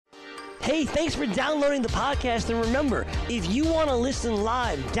Hey, thanks for downloading the podcast. And remember, if you want to listen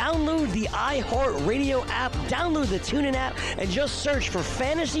live, download the iHeartRadio app, download the TuneIn app, and just search for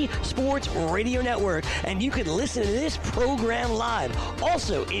Fantasy Sports Radio Network, and you can listen to this program live.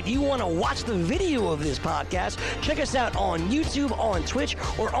 Also, if you want to watch the video of this podcast, check us out on YouTube, on Twitch,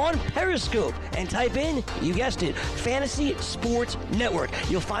 or on Periscope, and type in, you guessed it, Fantasy Sports Network.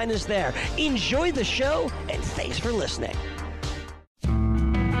 You'll find us there. Enjoy the show, and thanks for listening.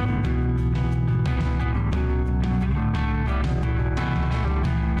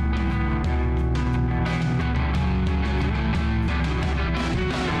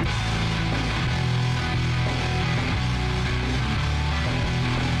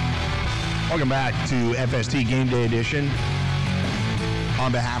 Welcome back to FST Game Day Edition.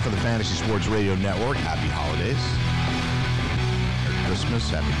 On behalf of the Fantasy Sports Radio Network, happy holidays. Merry Christmas,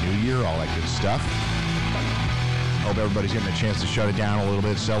 Happy New Year, all that good stuff. Hope everybody's getting a chance to shut it down a little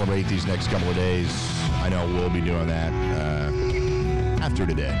bit, celebrate these next couple of days. I know we'll be doing that after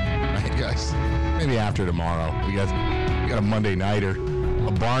today, right, guys? Maybe after tomorrow. We got a Monday nighter,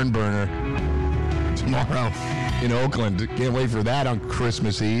 a barn burner tomorrow in Oakland. Can't wait for that on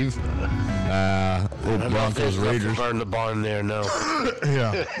Christmas Eve. Broncos Raiders. Burn the barn there, no.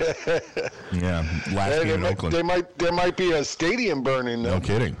 Yeah. Last game in Oakland. There might be a stadium burning. No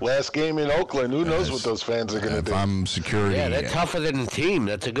kidding. Last game in Oakland. Who knows what those fans are going to do? If I'm security, yeah, they're tougher than the team.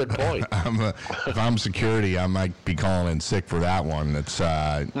 That's a good point. If I'm security, I might be calling in sick for that one. It's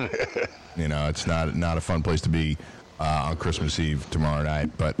it's not a fun place to be on Christmas Eve tomorrow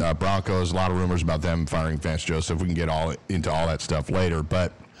night. But Broncos, a lot of rumors about them firing Vance Joseph. We can get into all that stuff later,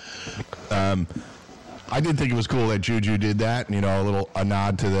 but. I did think it was cool that Juju did that. A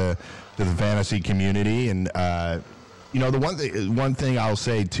nod to the fantasy community, and the one thing I'll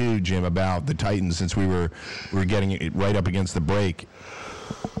say too, Jim, about the Titans, since we were getting it right up against the break,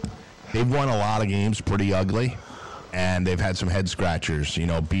 they've won a lot of games pretty ugly, and they've had some head scratchers.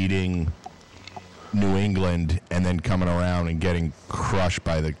 Beating New England and then coming around and getting crushed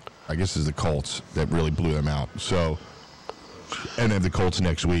by the Colts that really blew them out. So. And then the Colts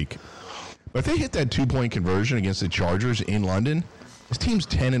next week. But if they hit that 2-point conversion against the Chargers in London, this team's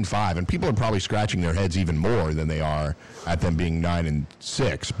 10-5, and people are probably scratching their heads even more than they are at them being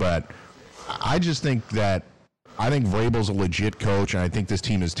 9-6. But I just think Vrabel's a legit coach, and I think this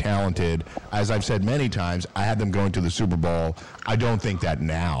team is talented. As I've said many times, I had them going to the Super Bowl. I don't think that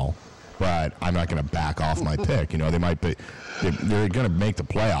now, but I'm not going to back off my pick. They might be. They're going to make the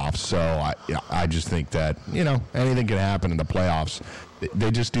playoffs, so I just think that, anything can happen in the playoffs. They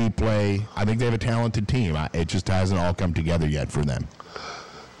just do play. I think they have a talented team. It just hasn't all come together yet for them.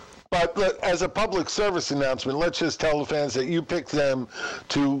 But as a public service announcement, let's just tell the fans that you picked them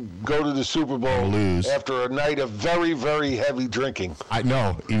to go to the Super Bowl lose after a night of very, very heavy drinking. I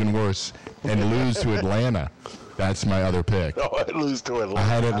know, even worse, and lose to Atlanta. That's my other pick. Oh, I lose to Atlanta. I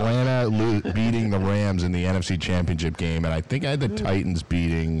had Atlanta beating the Rams in the NFC Championship game, and I think I had the Titans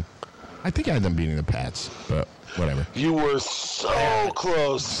beating. I think I had them beating the Pats, but whatever. You were so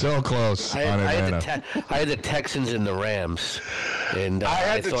close. So close on Atlanta. I had the Texans and the Rams, and I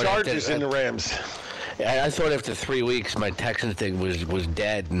had the Chargers and the Rams. I thought after 3 weeks my Texans thing was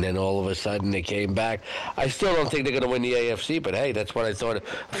dead, and then all of a sudden they came back. I still don't think they're going to win the AFC, but hey, that's what I thought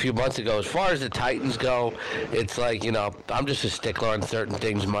a few months ago. As far as the Titans go, it's like, I'm just a stickler on certain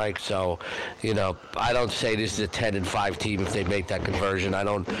things, Mike. So, I don't say this is a 10-5 team if they make that conversion. I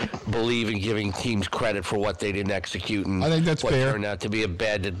don't believe in giving teams credit for what they didn't execute and I think that's what fair. Turned out to be a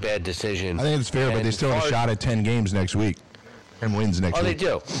bad decision. I think it's fair, but they still have a shot at 10 games next week. And wins next week.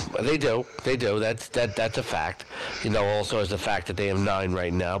 They do. That's a fact. Also as the fact that they have 9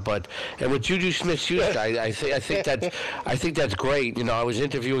 right now. And with Juju Smith-Schuster, I think that's great. I was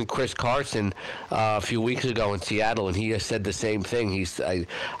interviewing Chris Carson a few weeks ago in Seattle, and he said the same thing.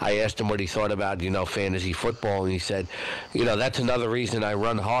 I asked him what he thought about fantasy football, and he said, that's another reason I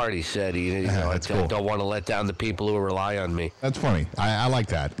run hard. He said, I don't want to let down the people who rely on me. That's funny. I like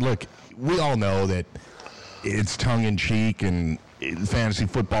that. Look, we all know that. It's tongue-in-cheek, and fantasy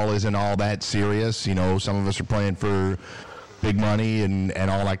football isn't all that serious. Some of us are playing for big money and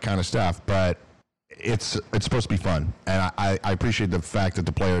all that kind of stuff, but it's supposed to be fun, and I appreciate the fact that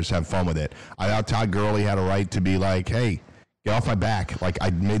the players have fun with it. I thought Todd Gurley had a right to be like, hey, get off my back. Like,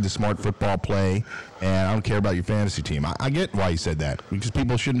 I made the smart football play, and I don't care about your fantasy team. I get why he said that, because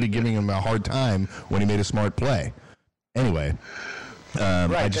people shouldn't be giving him a hard time when he made a smart play. Anyway,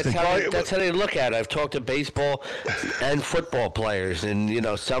 Right, that's how they look at it. I've talked to baseball and football players, and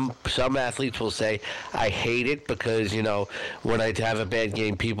some athletes will say, "I hate it because when I have a bad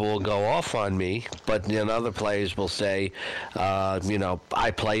game, people will go off on me." But other players will say,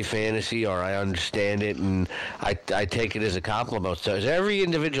 "I play fantasy, or I understand it, and I take it as a compliment." So every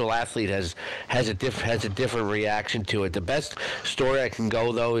individual athlete has a different reaction to it. The best story I can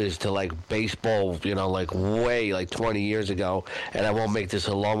go though is to like baseball, like 20 years ago, and I won't make this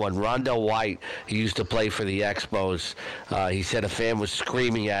a long one. Rondell White, he used to play for the Expos. He said a fan was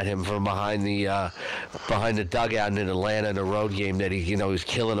screaming at him from behind the dugout in Atlanta in a road game that he was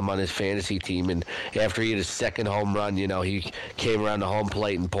killing him on his fantasy team. And after he hit his second home run, he came around the home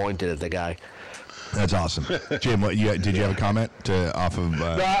plate and pointed at the guy. That's awesome. Jim, did you have a comment off of...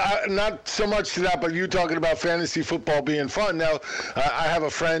 No, not so much to that, but you talking about fantasy football being fun. Now, I have a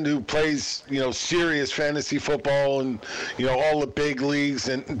friend who plays, serious fantasy football and, all the big leagues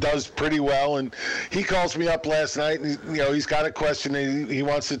and does pretty well. And he calls me up last night and, he's got a question and he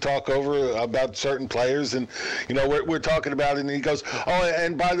wants to talk over about certain players. And, we're talking about it and he goes, "Oh,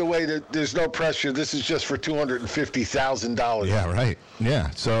 and by the way, there's no pressure. This is just for $250,000. Yeah, right. Yeah.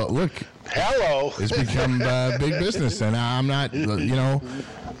 So, look... Hello. It's become big business, and I'm not,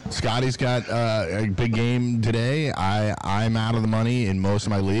 Scotty's got a big game today. I'm out of the money in most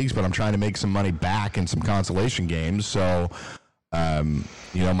of my leagues, but I'm trying to make some money back in some consolation games. So,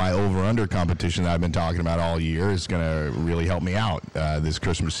 my over-under competition that I've been talking about all year is going to really help me out this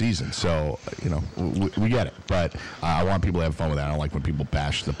Christmas season. So, we get it, but I want people to have fun with that. I don't like when people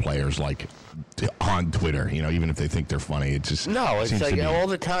bash the players on Twitter, even if they think they're funny. It just it's like all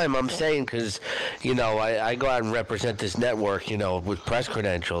the time I'm saying, because I go out and represent this network, with press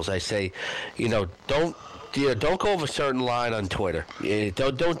credentials. I say, don't go over a certain line on Twitter.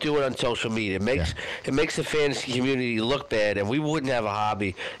 Don't do it on social media. It makes the fantasy community look bad, and we wouldn't have a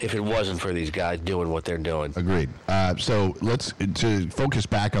hobby if it wasn't for these guys doing what they're doing. Agreed. So let's focus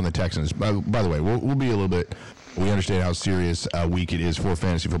back on the Texans. By the way, we'll be a little bit. We understand how serious a week it is for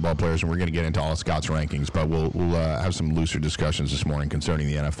fantasy football players, and we're going to get into all of Scott's rankings, but we'll have some looser discussions this morning concerning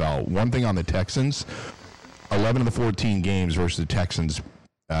the NFL. One thing on the Texans, 11 of the 14 games versus the Texans'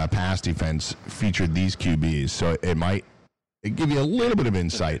 pass defense featured these QBs, so it might give you a little bit of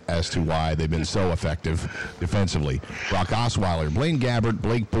insight as to why they've been so effective defensively. Brock Osweiler, Blaine Gabbert,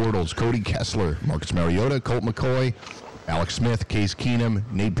 Blake Bortles, Cody Kessler, Marcus Mariota, Colt McCoy, Alex Smith, Case Keenum,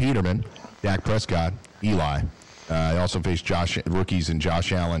 Nate Peterman, Dak Prescott, Eli. They also faced rookies in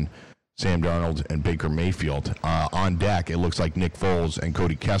Josh Allen, Sam Darnold, and Baker Mayfield. On deck, it looks like Nick Foles and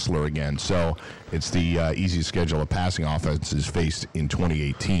Cody Kessler again. So it's the easiest schedule of passing offenses faced in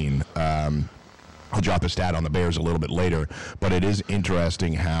 2018. I'll drop a stat on the Bears a little bit later, but it is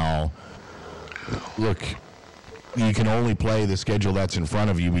interesting how, look, you can only play the schedule that's in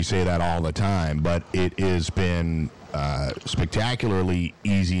front of you. We say that all the time, but it has been spectacularly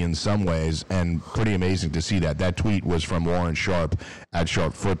easy in some ways and pretty amazing to see that. That tweet was from Warren Sharp at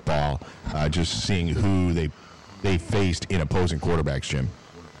Sharp Football, just seeing who they faced in opposing quarterbacks, Jim.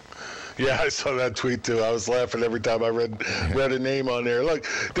 Yeah, I saw that tweet too. I was laughing every time I read a name on there. Look,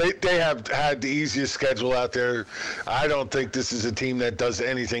 they have had the easiest schedule out there. I don't think this is a team that does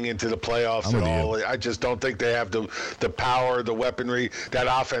anything into the playoffs at all. I just don't think they have the power, the weaponry. That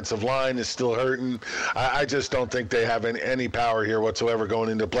offensive line is still hurting. I just don't think they have any power here whatsoever going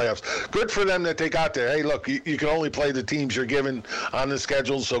into the playoffs. Good for them that they got there. Hey, look, you can only play the teams you're given on the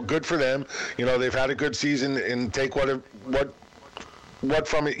schedule, so good for them. They've had a good season and take what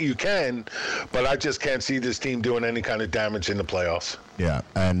from it you can, but I just can't see this team doing any kind of damage in the playoffs. Yeah,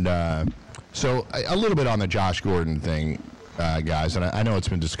 and so a little bit on the Josh Gordon thing, guys, and I know it's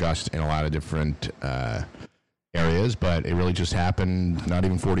been discussed in a lot of different areas, but it really just happened not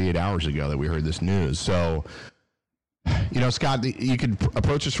even 48 hours ago that we heard this news. So, Scott, you could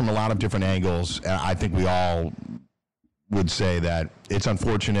approach this from a lot of different angles. I think we all would say that it's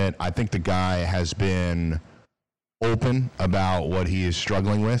unfortunate. I think the guy has been open about what he is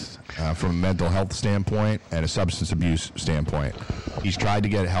struggling with from a mental health standpoint and a substance abuse standpoint. He's tried to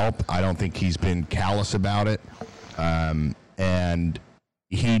get help. I don't think he's been callous about it. And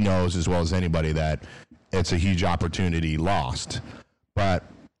he knows as well as anybody that it's a huge opportunity lost. But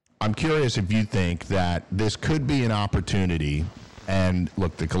I'm curious if you think that this could be an opportunity, and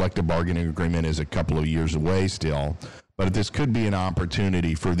look, the collective bargaining agreement is a couple of years away still, but if this could be an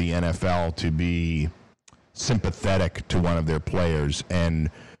opportunity for the NFL to be sympathetic to one of their players and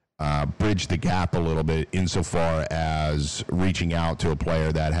bridge the gap a little bit insofar as reaching out to a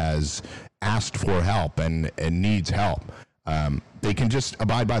player that has asked for help and needs help. They can just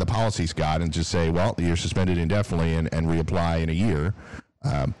abide by the policy, Scott, and just say, well, you're suspended indefinitely and reapply in a year.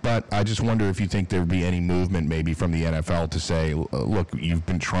 But I just wonder if you think there would be any movement maybe from the NFL to say, look, you've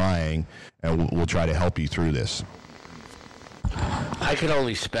been trying, and we'll try to help you through this. I can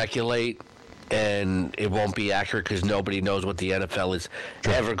only speculate, and it won't be accurate because nobody knows what the NFL is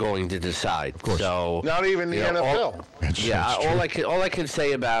ever going to decide. So not even the NFL. All I can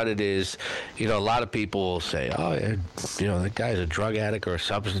say about it is, a lot of people will say, oh, that guy's a drug addict or a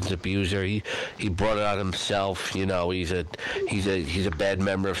substance abuser. He brought it on himself. He's a bad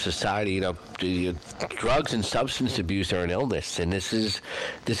member of society. Drugs and substance abuse are an illness, and this is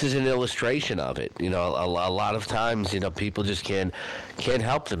an illustration of it. A lot of times, people just can't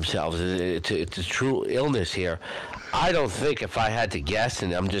help themselves. It's a true illness here. I don't think, if I had to guess,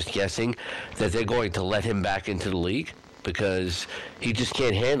 and I'm just guessing, that they're going to let him back into the league because he just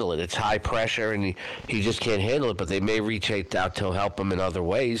can't handle it. It's high pressure, and he just can't handle it, but they may reach out to help him in other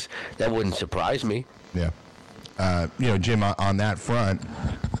ways. That wouldn't surprise me. Yeah. Jim, on that front,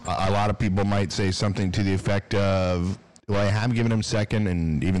 a lot of people might say something to the effect of, well, I have given him second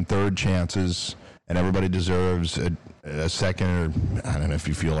and even third chances, and everybody deserves a second, or I don't know if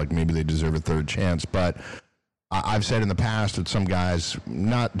you feel like maybe they deserve a third chance, but I've said in the past that some guys,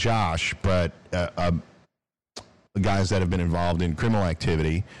 not Josh, but guys that have been involved in criminal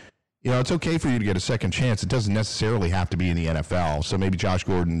activity, it's okay for you to get a second chance. It doesn't necessarily have to be in the NFL. So maybe Josh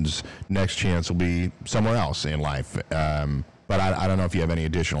Gordon's next chance will be somewhere else in life. But I don't know if you have any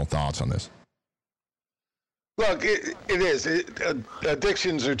additional thoughts on this. Look, it is.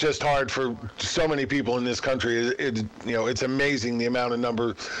 Addictions are just hard for so many people in this country. It's amazing the amount of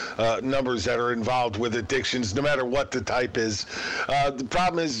numbers that are involved with addictions, no matter what the type is. The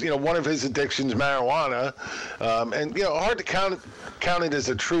problem is, one of his addictions, marijuana, and hard to count it as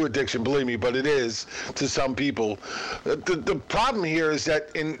a true addiction, believe me, but it is to some people. The problem here is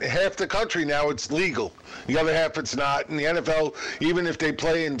that in half the country now it's legal. The other half it's not. In the NFL, even if they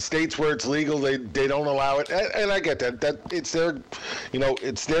play in states where it's legal, they don't allow it. And I get that. That it's their,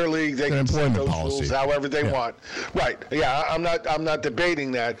 it's their league. They can set those rules however they want. Right? Yeah, I'm not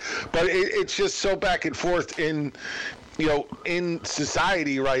debating that. But it's just so back and forth in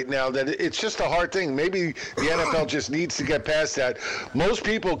society right now that it's just a hard thing. Maybe the NFL just needs to get past that. Most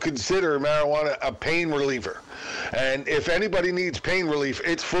people consider marijuana a pain reliever. And if anybody needs pain relief,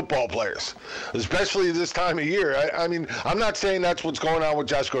 it's football players, especially this time of year. I mean, I'm not saying that's what's going on with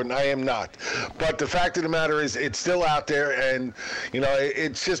Josh Gordon. I am not. But the fact of the matter is it's still out there, and,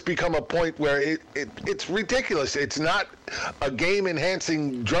 it's just become a point where it's ridiculous. It's not a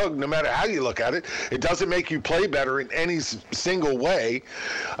game-enhancing drug, no matter how you look at it. It doesn't make you play better in any single way.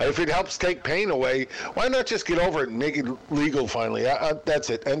 If it helps take pain away, why not just get over it and make it legal finally? That's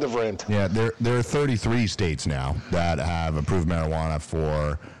it. End of rant. Yeah, there are 33 states now that have approved marijuana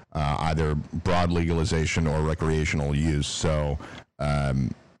for either broad legalization or recreational use. So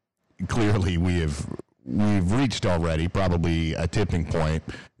clearly we've reached already probably a tipping point.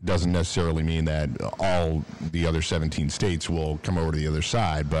 Doesn't necessarily mean that all the other 17 states will come over to the other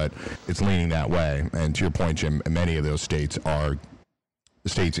side, but it's leaning that way. And to your point, Jim, many of those states are the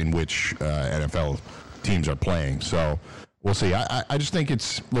states in which NFL teams are playing. So we'll see. I just think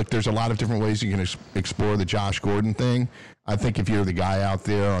there's a lot of different ways you can explore the Josh Gordon thing. I think if you're the guy out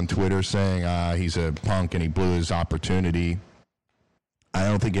there on Twitter saying he's a punk and he blew his opportunity, I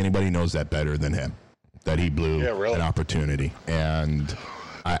don't think anybody knows that better than him, that he blew an opportunity. And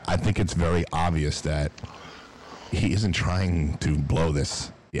I think it's very obvious that he isn't trying to blow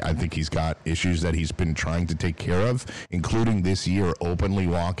this. I think he's got issues that he's been trying to take care of, including this year openly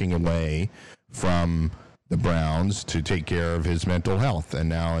walking away from the Browns to take care of his mental health. And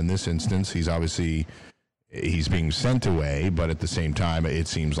now in this instance, he's being sent away, but at the same time, it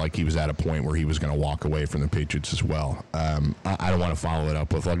seems like he was at a point where he was going to walk away from the Patriots as well. I don't want to follow it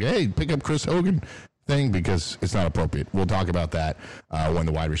up with hey, pick up Chris Hogan thing, because it's not appropriate. We'll talk about that when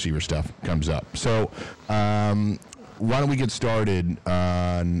the wide receiver stuff comes up. So why don't we get started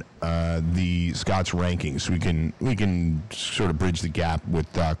on the Scott's rankings? We can sort of bridge the gap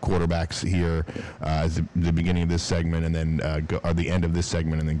with quarterbacks here at the beginning of this segment, and then at the end of this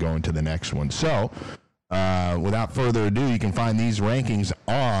segment, and then go into the next one. So without further ado, you can find these rankings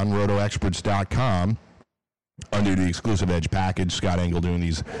on rotoexperts.com. Under the exclusive Edge package. Scott Engel doing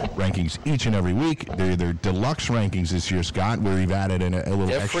these rankings each and every week. They're deluxe rankings this year, Scott, where we've added in a little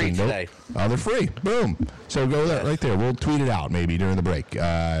they're extra free note. Today. Oh, they're free. Boom. So go right there. We'll tweet it out maybe during the break,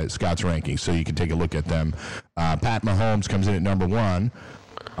 Scott's rankings, so you can take a look at them. Pat Mahomes comes in at number 1.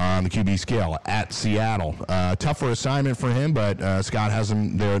 on the QB scale at Seattle. Tougher assignment for him, but Scott has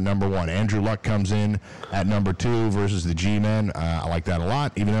him there at number 1. Andrew Luck comes in at number 2 versus the G-Men. I like that a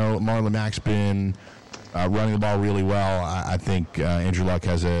lot, even though Marlon Mack's been running the ball really well. I think Andrew Luck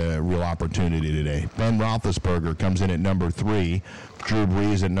has a real opportunity today. Ben Roethlisberger comes in at number 3. Drew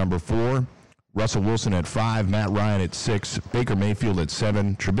Brees at number 4. Russell Wilson at 5. Matt Ryan at 6. Baker Mayfield at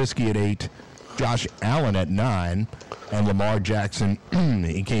 7. Trubisky at 8. Josh Allen at 9. And Lamar Jackson,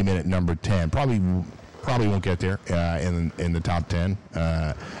 he came in at number 10. Probably won't get there in the top 10.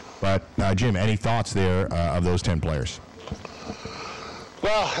 But Jim, any thoughts there of those 10 players?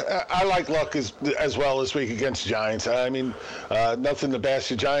 Well, I like Luck as well this week against the Giants. I mean, nothing to bash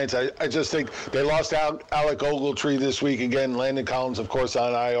the Giants. I just think they lost out Alec Ogletree this week again. Landon Collins, of course,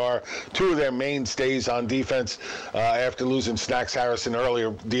 on IR. 2 of their mainstays on defense after losing Snacks Harrison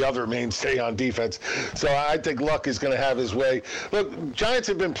earlier, the other mainstay on defense. So I think Luck is going to have his way. Look, Giants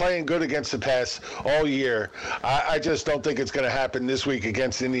have been playing good against the pass all year. I just don't think it's going to happen this week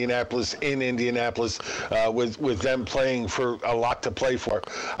against Indianapolis in Indianapolis with them playing for a lot to play for.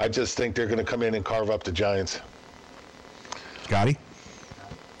 I just think they're going to come in and carve up the Giants. Scotty,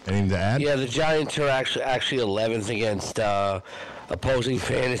 anything to add? Yeah, the Giants are actually 11th against opposing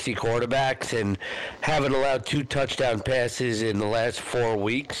fantasy quarterbacks and haven't allowed 2 touchdown passes in the last 4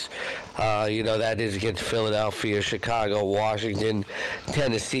 weeks. That is against Philadelphia, Chicago, Washington,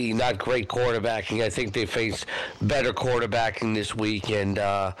 Tennessee. Not great quarterbacking. I think they face better quarterbacking this week. And,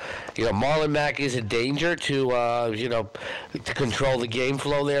 Marlon Mack is a danger to control the game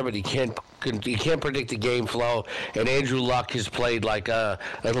flow there, but he can't predict the game flow. And Andrew Luck has played like an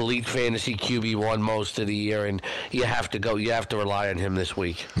elite fantasy QB1 most of the year, and you have to rely on him this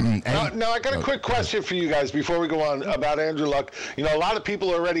week. Now I got a quick question for you guys before we go on about Andrew Luck. A lot of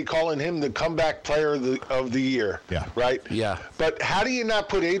people are already calling him the comeback player of the year. Yeah. Right? Yeah. But how do you not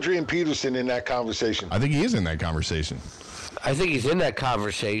put Adrian Peterson in that conversation? I think he is in that conversation. I think he's in that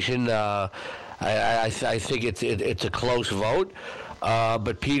conversation. I think it's a close vote.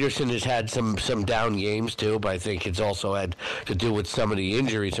 But Peterson has had some down games too, but I think it's also had to do with some of the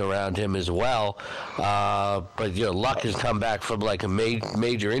injuries around him as well. But Luck has come back from like a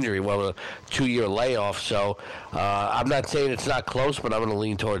major injury, a 2-year layoff. So I'm not saying it's not close, but I'm going to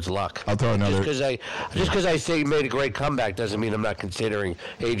lean towards Luck. I'll throw another. Just because I say he made a great comeback doesn't mean I'm not considering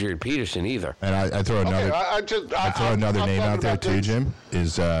Adrian Peterson either. And I throw another. Okay, I throw another name out there too, Jim.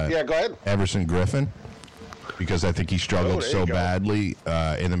 Is yeah, go ahead. Everson Griffin. Because I think he struggled so badly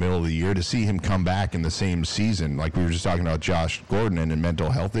in the middle of the year. To see him come back in the same season, like we were just talking about Josh Gordon and mental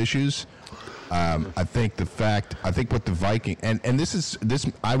health issues, I think with the Viking and this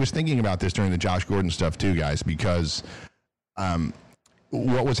I was thinking about this during the Josh Gordon stuff too, guys, because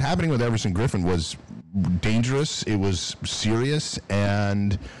what was happening with Everson Griffin was dangerous. It was serious,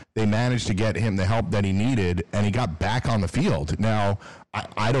 and they managed to get him the help that he needed, and he got back on the field. Now,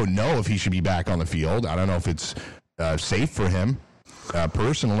 I don't know if he should be back on the field. I don't know if it's safe for him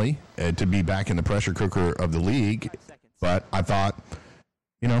personally to be back in the pressure cooker of the league. But I thought,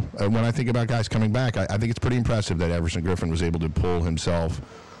 when I think about guys coming back, I think it's pretty impressive that Everson Griffin was able to pull himself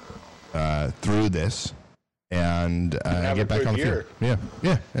through this and get back on the field.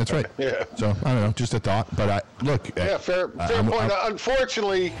 Yeah, that's right. Yeah. So I don't know, just a thought. But fair point.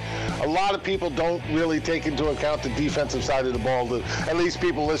 Unfortunately, a lot of people don't really take into account the defensive side of the ball. At least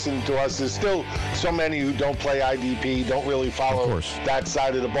people listening to us, there's still so many who don't play IDP, don't really follow that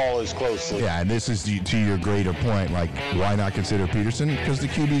side of the ball as closely. Yeah, and this is to your greater point. Like, why not consider Peterson? Because the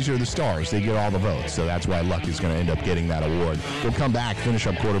QBs are the stars; they get all the votes. So that's why Luck is going to end up getting that award. We'll come back, finish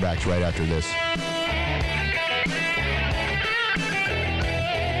up quarterbacks right after this.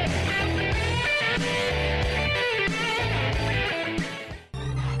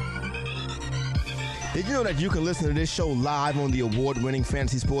 Did you know that you can listen to this show live on the award-winning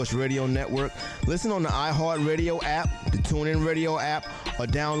Fantasy Sports Radio Network? Listen on the iHeartRadio app, the TuneIn Radio app, or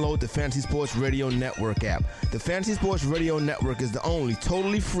download the Fantasy Sports Radio Network app. The Fantasy Sports Radio Network is the only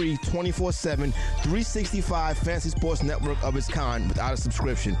totally free 24/7, 365 fantasy sports network of its kind without a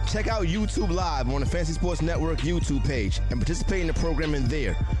subscription. Check out YouTube Live on the Fantasy Sports Network YouTube page and participate in the programming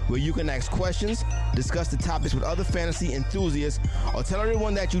there, where you can ask questions, discuss the topics with other fantasy enthusiasts, or tell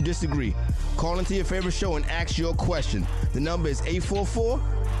everyone that you disagree. Call into your favorite show and ask your question. The number is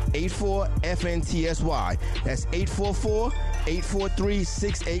 844-84-FNTSY. That's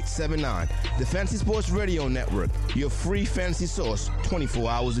 844-843-6879. The Fantasy Sports Radio Network, your free fantasy source 24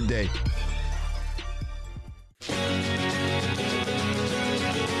 hours a day.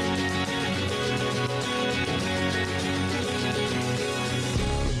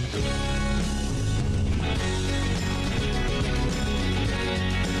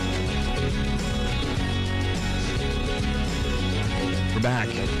 back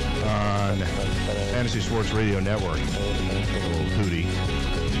on Fantasy Sports Radio Network. Little Hootie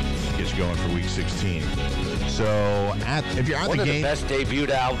gets you going for Week 16. So, if you're at one the game... One of the best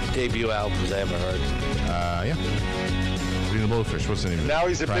debut albums I ever heard. Yeah. Reading the Blowfish. What's the name of it? Now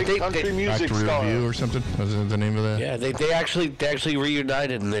he's a big country music star. Review or something? Was that the name of that? Yeah, they actually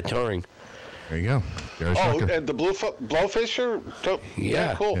reunited and they're touring. There you go. And the Blowfisher?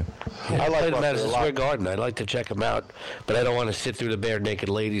 Yeah. Cool. Yeah, I like played Rucker Madison a lot. Square Garden. I'd like to check them out, but I don't want to sit through the Bare Naked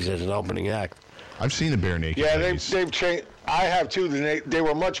Ladies as an opening act. I've seen the Bare Naked Ladies. They've changed. I have too. They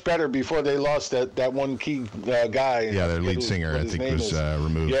were much better before they lost that one key guy. Yeah, their lead singer, I think, was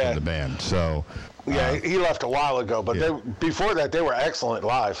removed from the band. So he left a while ago. But before that, they were excellent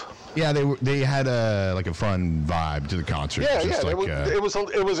live. Yeah, they had a fun vibe to the concert.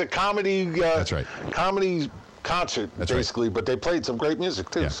 It was a comedy. That's right. Comedy concert, basically. Right. But they played some great music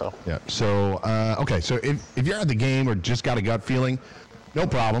too. Yeah. So yeah. So okay. So if you're at the game or just got a gut feeling, no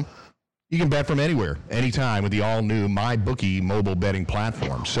problem. You can bet from anywhere, anytime with the all-new MyBookie mobile betting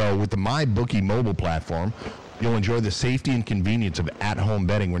platform. So with the MyBookie mobile platform, you'll enjoy the safety and convenience of at-home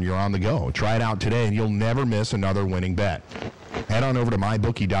betting when you're on the go. Try it out today, and you'll never miss another winning bet. Head on over to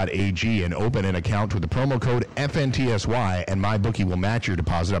mybookie.ag and open an account with the promo code FNTSY, and MyBookie will match your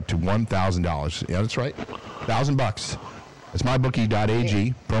deposit up to $1,000. Yeah, that's right, $1,000. That's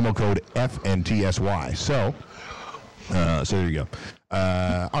mybookie.ag, promo code FNTSY. So there you go.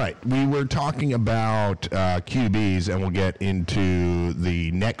 All right, we were talking about QBs, and we'll get into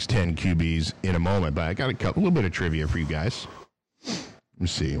the next 10 QBs in a moment, but I got a little bit of trivia for you guys. Let me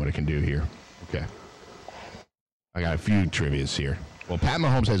see what I can do here. Okay. I got a few trivias here. Well, Pat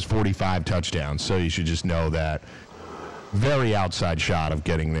Mahomes has 45 touchdowns, so you should just know that very outside shot of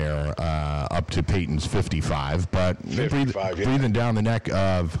getting there up to Peyton's 55, but 55, breathing down the neck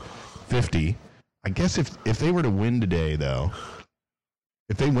of 50. I guess if they were to win today, though,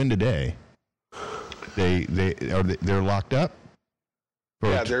 if they win today, they're locked up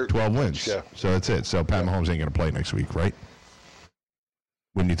for 12 wins. Yeah. So that's it. So Pat Mahomes ain't going to play next week, right?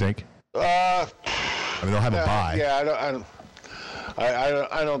 Wouldn't you think? I mean, they'll have a bye. Yeah,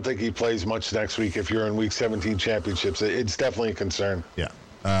 I don't think he plays much next week. If you're in Week 17 championships, it's definitely a concern. Yeah,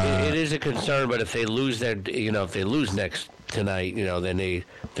 it is a concern. But if they lose tonight, then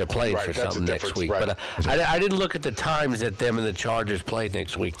they're playing for something next week. Right. But I didn't look at the times that them and the Chargers play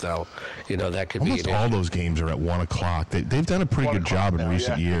next week, though. That could almost be all those games are at 1 o'clock. They've done a pretty good job in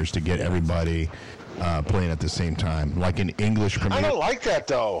recent years to get everybody playing at the same time, like in English Premier. I don't like that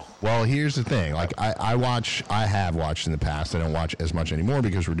though. Well, here's the thing: like I have watched in the past. I don't watch as much anymore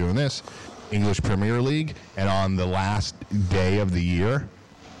because we're doing this English Premier League, and on the last day of the year,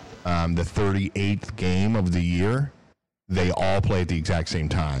 the 38th game of the year, they all play at the exact same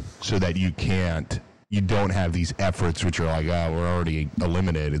time, so that you don't have these efforts which are like, oh, we're already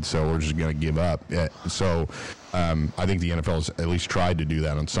eliminated, so we're just going to give up. So I think the NFL has at least tried to do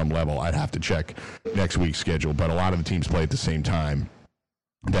that on some level. I'd have to check next week's schedule, but a lot of the teams play at the same time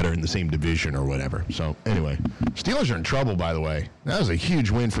that are in the same division or whatever. So anyway, Steelers are in trouble, by the way. That was a huge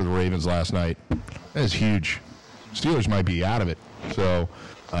win for the Ravens last night. That is huge. Steelers might be out of it. So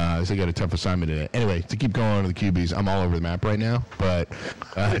they got a tough assignment today. Anyway, to keep going with the QBs, I'm all over the map right now, but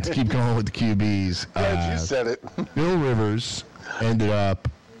to keep going with the QBs. You said it. Bill Rivers ended up,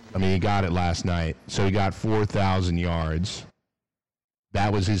 he got it last night, so he got 4,000 yards.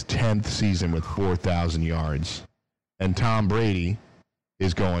 That was his 10th season with 4,000 yards. And Tom Brady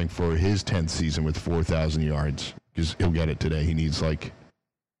is going for his 10th season with 4,000 yards because he'll get it today. He needs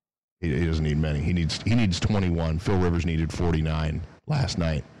he doesn't need many. He needs 21. Phil Rivers needed 49 last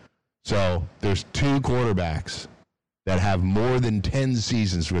night. So there's two quarterbacks that have more than 10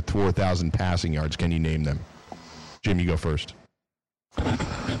 seasons with 4,000 passing yards. Can you name them? Jim, you go first.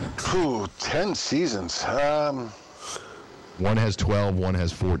 10 seasons. One has 12, one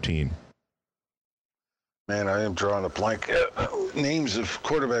has 14. Man, I am drawing a blank. Names of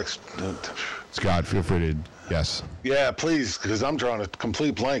quarterbacks. Scott, feel free to guess. Yeah, please, because I'm drawing a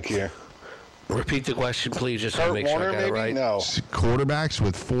complete blank here. Repeat the question, please, just to make sure I got it right. No. Quarterbacks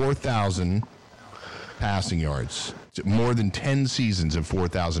with 4,000 passing yards. More than 10 seasons of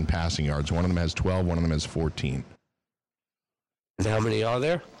 4,000 passing yards. One of them has 12, one of them has 14. And how many are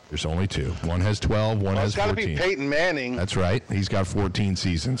there? There's only two. One has 12, one has 14. It's got to be Peyton Manning. That's right. He's got 14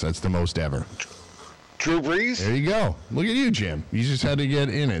 seasons. That's the most ever. Drew Brees? There you go. Look at you, Jim. You just had to get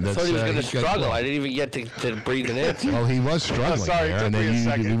in it. I thought he was going to struggle. I didn't even get to breathe an answer. Well, he was struggling sorry, there, and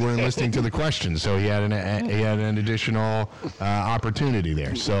then you weren't listening to the questions, so he had an additional opportunity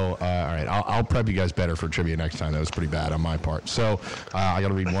there. So, all right, I'll prep you guys better for trivia next time. That was pretty bad on my part. So, I got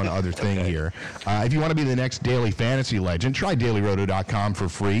to read one other thing here. If you want to be the next daily fantasy legend, try dailyroto.com for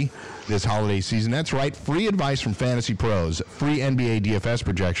free this holiday season. That's right, free advice from fantasy pros, free NBA DFS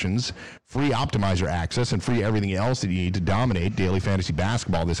projections, free optimizer access, and free everything else that you need to dominate daily fantasy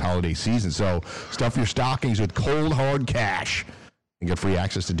basketball this holiday season. So stuff your stockings with cold, hard cash and get free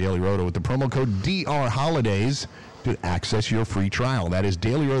access to Daily Roto with the promo code DRHolidays to access your free trial. That is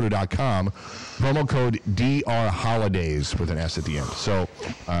dailyroto.com, promo code DRHolidays with an S at the end. So,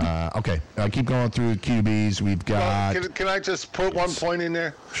 okay, keep going through QBs. We've got... Can I just put one point in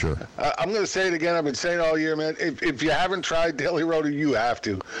there? Sure. I'm going to say it again. I've been saying it all year, man. If you haven't tried Daily Roto, you have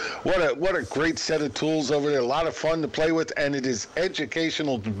to. What a great set of tools over there. A lot of fun to play with, and it is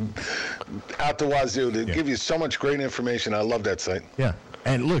educational out the wazoo. They give you so much great information. I love that site. Yeah.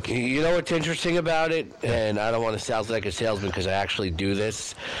 And look, you know what's interesting about it, and I don't want to sound like a salesman because I actually do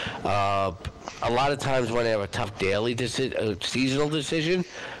this. A lot of times when I have a tough daily seasonal decision,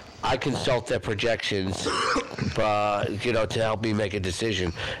 I consult their projections, to help me make a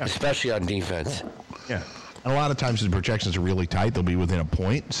decision, especially on defense. Yeah. And a lot of times the projections are really tight. They'll be within a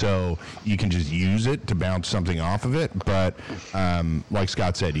point, so you can just use it to bounce something off of it. But like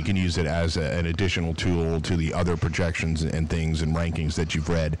Scott said, you can use it as an additional tool to the other projections and things and rankings that you've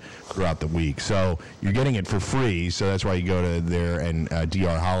read throughout the week. So you're getting it for free, so that's why you go to there and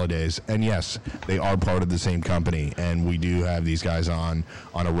DR Holidays. And yes, they are part of the same company, and we do have these guys on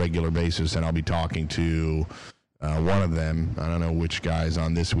a regular basis, and I'll be talking to... one of them, I don't know which guy's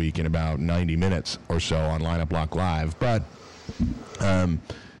on this week, in about 90 minutes or so on Lineup Block Live, but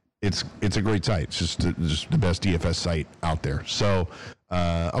it's a great site. It's just the best DFS site out there. So,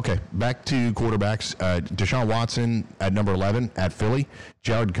 okay, back to quarterbacks. Deshaun Watson at number 11 at Philly.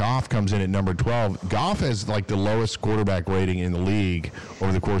 Jared Goff comes in at number 12. Goff has like the lowest quarterback rating in the league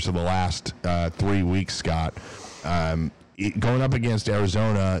over the course of the last 3 weeks, Scott. Going up against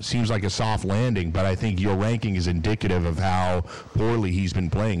Arizona seems like a soft landing, but I think your ranking is indicative of how poorly he's been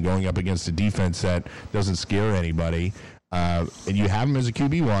playing, going up against a defense that doesn't scare anybody. And you have him as a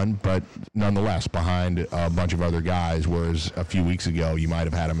QB1, but nonetheless behind a bunch of other guys, whereas a few weeks ago you might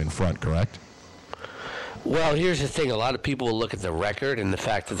have had him in front, correct? Well, here's the thing. A lot of people will look at the record and the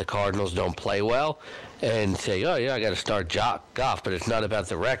fact that the Cardinals don't play well and say, oh, yeah, I got to start Goff, but it's not about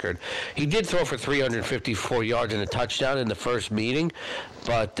the record. He did throw for 354 yards and a touchdown in the first meeting,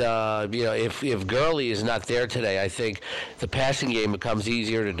 but, if Gurley is not there today, I think the passing game becomes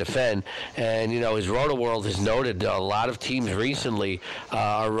easier to defend. And, as Roto-World has noted, a lot of teams recently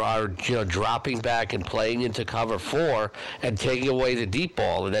are dropping back and playing into cover 4 and taking away the deep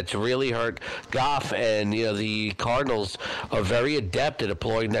ball, and that's really hurt Goff. And, the Cardinals are very adept at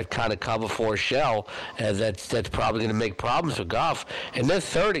deploying that kind of cover 4 shell, and that's probably going to make problems for Goff. And they're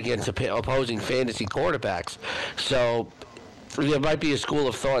third against opposing fantasy quarterbacks. So there might be a school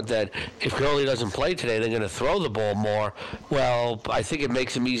of thought that if Gurley doesn't play today, they're going to throw the ball more. Well, I think it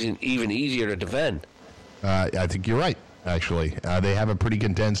makes them even easier to defend. I think you're right, actually. They have a pretty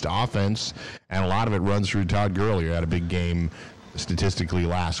condensed offense, and a lot of it runs through Todd Gurley, who had a big game statistically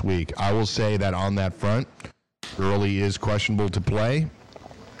last week. I will say that on that front, Gurley is questionable to play.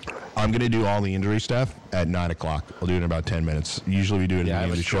 I'm going to do all the injury stuff at 9 o'clock. I'll do it in about 10 minutes. Usually we do it at the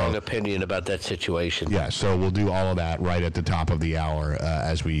beginning of the show. I have a strong opinion about that situation. Yeah, so we'll do all of that right at the top of the hour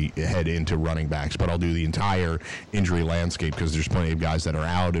as we head into running backs. But I'll do the entire injury landscape because there's plenty of guys that are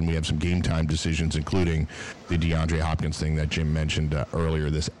out, and we have some game time decisions, including the DeAndre Hopkins thing that Jim mentioned earlier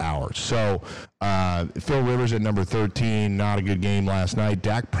this hour. So Phil Rivers at number 13, not a good game last night.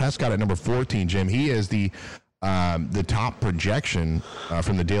 Dak Prescott at number 14, Jim. He is the top projection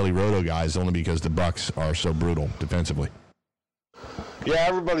from the Daily Roto guys, only because the Bucs are so brutal defensively. Yeah,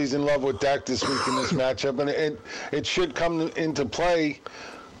 everybody's in love with Dak this week in this matchup, and it should come into play.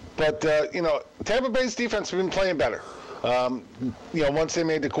 But, Tampa Bay's defense has been playing better. Once they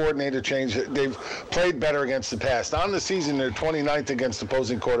made the coordinator change, they've played better against the pass. On the season, they're 29th against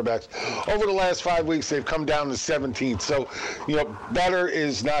opposing quarterbacks. Over the last 5 weeks, they've come down to 17th. So, better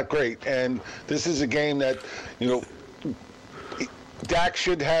is not great. And this is a game that, Dak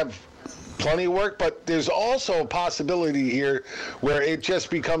should have plenty of work, but there's also a possibility here where it just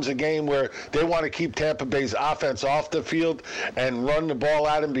becomes a game where they want to keep Tampa Bay's offense off the field and run the ball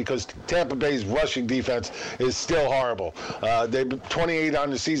at him, because Tampa Bay's rushing defense is still horrible. They've been 28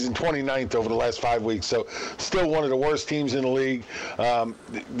 on the season, 29th over the last 5 weeks, so still one of the worst teams in the league.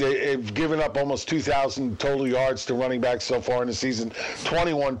 They've given up almost 2,000 total yards to running backs so far in the season,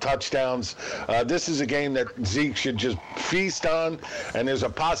 21 touchdowns. This is a game that Zeke should just feast on, and there's a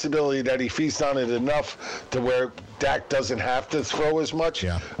possibility that he feasts on it enough to where Dak doesn't have to throw as much.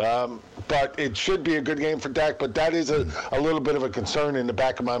 Yeah. But it should be a good game for Dak, but that is a little bit of a concern in the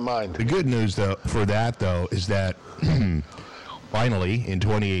back of my mind. The good news, though, for that, though, is that finally, in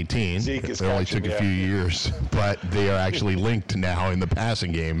 2018, it only took a few years, but they are actually linked now in the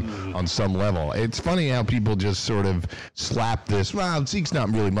passing game on some level. It's funny how people just sort of slap this, well, Zeke's not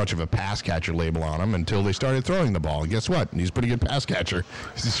really much of a pass catcher label on him until they started throwing the ball. And guess what? He's a pretty good pass catcher.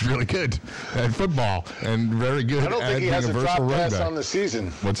 He's just really good at football and very good I don't think he has a drop pass on the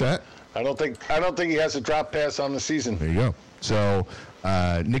season. What's that? I don't think he has a drop pass on the season. There you go. So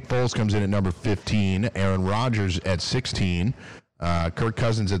Nick Foles comes in at number 15, Aaron Rodgers at 16, Kirk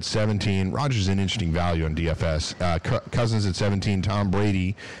Cousins at 17. Rodgers is an interesting value on DFS. Cousins at 17, Tom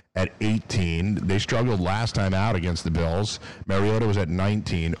Brady at 18. They struggled last time out against the Bills. Mariota was at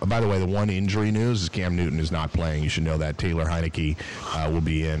 19. By the way, the one injury news is Cam Newton is not playing. You should know that. Taylor Heineke will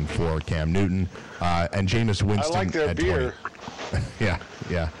be in for Cam Newton. And Jameis Winston I like their at beer. 20.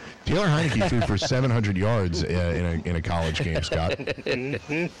 Yeah. Taylor Heineke threw for 700 yards in a college game, Scott.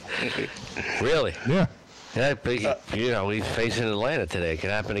 Really? Yeah. Yeah, but he's facing Atlanta today. It can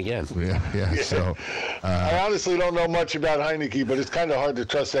happen again. Yeah. So, I honestly don't know much about Heineke, but it's kind of hard to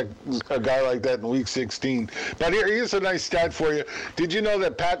trust a guy like that in Week 16. But here's a nice stat for you. Did you know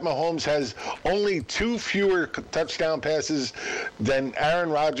that Pat Mahomes has only 2 fewer touchdown passes than Aaron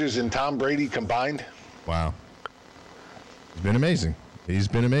Rodgers and Tom Brady combined? Wow. It's been amazing. He's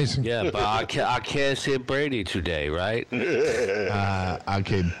been amazing. Yeah, but I can't say Brady today, right?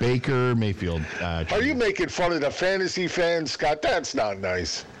 Okay, Baker Mayfield. Are you making fun of the fantasy fans, Scott? That's not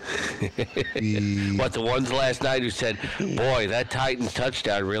nice. But the ones last night who said, boy, that Titans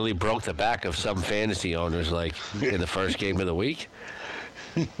touchdown really broke the back of some fantasy owners, like in the first game of the week?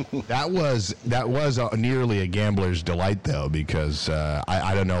 That was nearly a gambler's delight, though, because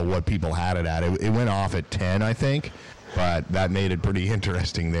I don't know what people had it at. It went off at 10, I think. But that made it pretty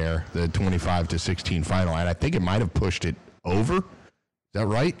interesting there, the 25-16 final. And I think it might have pushed it over. Is that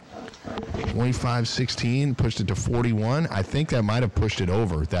right? 25-16, pushed it to 41. I think that might have pushed it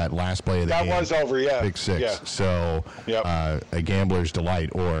over, that last play of the game. That was over, yeah. Pick 6. Yeah. So a gambler's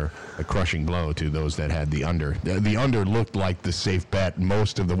delight or a crushing blow to those that had the under. The under looked like the safe bet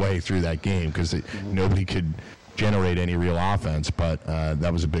most of the way through that game because nobody could generate any real offense, but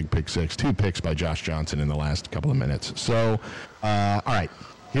that was a big pick 6. 2 picks by Josh Johnson in the last couple of minutes. So, all right,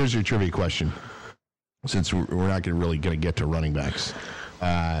 here's your trivia question, since we're not really going to get to running backs.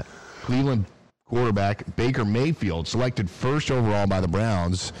 Cleveland quarterback Baker Mayfield, selected first overall by the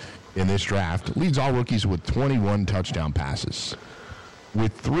Browns in this draft, leads all rookies with 21 touchdown passes.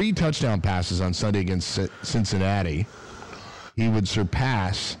 With 3 touchdown passes on Sunday against Cincinnati, he would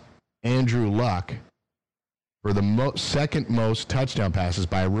surpass Andrew Luck for the second most touchdown passes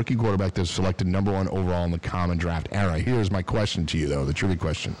by a rookie quarterback that's selected number 1 overall in the common draft era. Here's my question to you, though, the trivia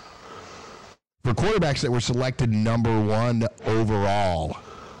question. For quarterbacks that were selected number 1 overall,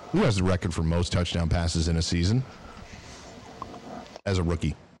 who has the record for most touchdown passes in a season as a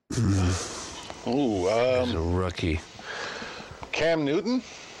rookie? As a rookie. Cam Newton?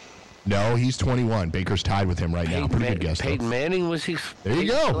 No, he's 21. Baker's tied with him right now. Pretty good guess, though. Peyton Manning, was he? There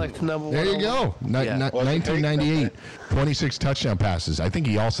you go. There you go. 1998, 26 touchdown passes. I think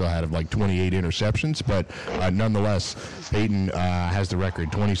he also had like 28 interceptions, but nonetheless, Peyton has the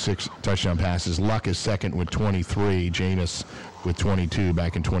record, 26 touchdown passes. Luck is second with 23. Jameis with 22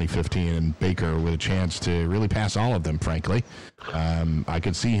 back in 2015, and Baker with a chance to really pass all of them, frankly. I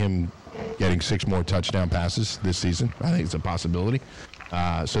could see him getting 6 more touchdown passes this season. I think it's a possibility.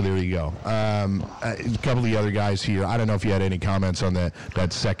 So there you go. A couple of the other guys here. I don't know if you had any comments on that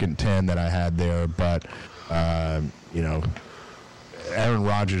second 10 that I had there, but, Aaron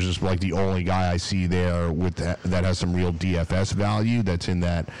Rodgers is like the only guy I see there with that has some real DFS value that's in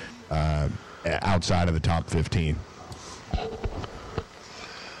that outside of the top 15.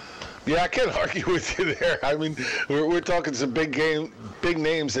 Yeah, I can't argue with you there. I mean, we're talking some big big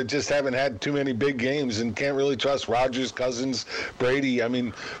names that just haven't had too many big games and can't really trust Rodgers, Cousins, Brady. I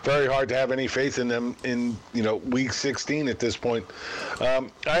mean, very hard to have any faith in them in, week 16 at this point.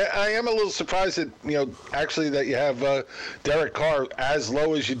 I am a little surprised that, actually that you have Derek Carr as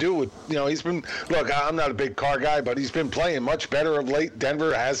low as you do with, he's been, look, I'm not a big Carr guy, but he's been playing much better of late.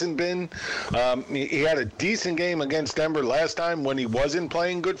 Denver hasn't been. He had a decent game against Denver last time when he wasn't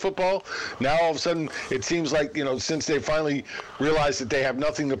playing good football. Now, all of a sudden, it seems like, since they finally realized that they have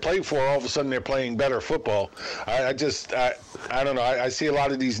nothing to play for, all of a sudden they're playing better football. I don't know. I see a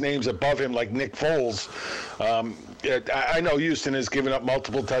lot of these names above him, like Nick Foles. I know Houston has given up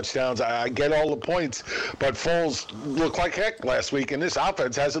multiple touchdowns. I get all the points, but Foles looked like heck last week, and this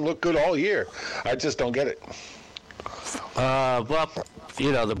offense hasn't looked good all year. I just don't get it. Well,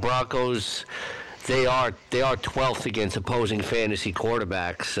 the Broncos, they are 12th against opposing fantasy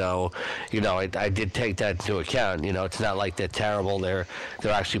quarterbacks. So, I did take that into account. It's not like they're terrible. They're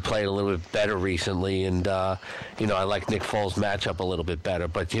actually playing a little bit better recently, and I like Nick Foles' matchup a little bit better.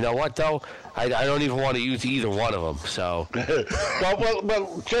 But you know what, though? I don't even want to use either one of them. So,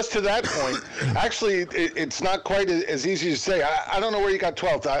 well, just to that point, actually, it's not quite as easy to say. I don't know where you got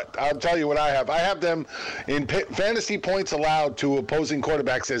 12th. I'll tell you what I have. I have them in fantasy points allowed to opposing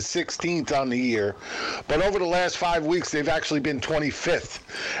quarterbacks as 16th on the year, but over the last 5 weeks, they've actually been 25th.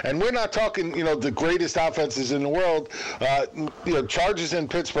 And we're not talking, the greatest offenses in the world. Chargers in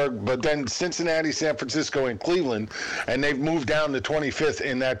Pittsburgh, but then Cincinnati, San Francisco, and Cleveland, and they've moved down to 25th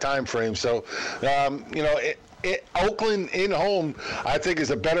in that time frame. So, Oakland in home, I think,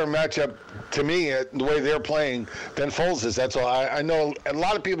 is a better matchup to me, the way they're playing, than Foles is. That's all. I know a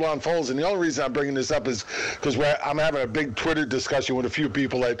lot of people on Foles, and the only reason I'm bringing this up is because I'm having a big Twitter discussion with a few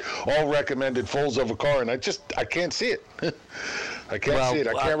people that all recommended Foles over Carr, and I can't see it. I can't see it.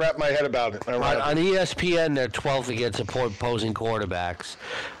 I can't wrap my head about it. On ESPN, they're 12th against opposing quarterbacks,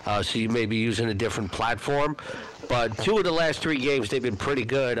 so you may be using a different platform. But 2 of the last 3 games, they've been pretty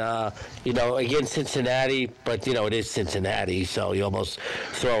good. Against Cincinnati, but, it is Cincinnati, so you almost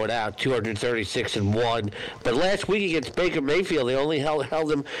throw it out. 236-1. But last week against Baker Mayfield, they only held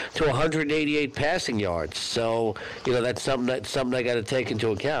them to 188 passing yards. So, that's something I got to take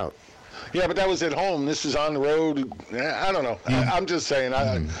into account. Yeah, but that was at home. This is on the road. I don't know. I'm just saying.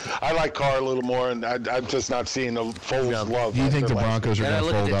 I like Carr a little more, and I'm just not seeing the Foles love. Do you think the Broncos are going to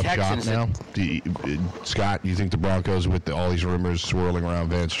fold up shop now? Scott, do you think the Broncos, with all these rumors swirling around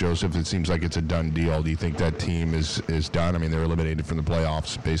Vance Joseph, it seems like it's a done deal? Do you think that team is done? I mean, they're eliminated from the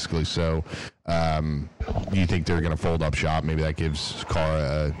playoffs, basically. So do you think they're going to fold up shop? Maybe that gives Carr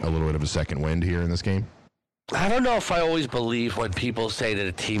a little bit of a second wind here in this game? I don't know if I always believe when people say that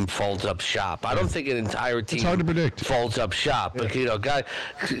a team folds up shop. I don't think an entire team it's hard to predict. Folds up shop. Yeah.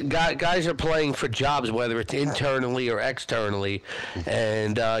 But, guys are playing for jobs, whether it's internally or externally.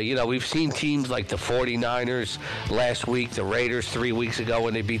 And, we've seen teams like the 49ers last week, the Raiders 3 weeks ago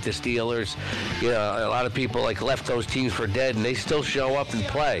when they beat the Steelers. A lot of people left those teams for dead, and they still show up and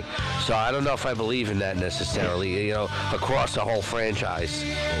play. So I don't know if I believe in that necessarily, across the whole franchise.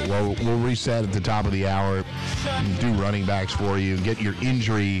 Well, we'll reset at the top of the hour. Do running backs for you, get your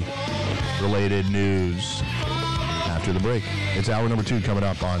injury-related news after the break. It's hour number 2 coming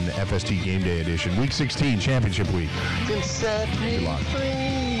up on FST Game Day Edition, Week 16, Championship Week. Good luck.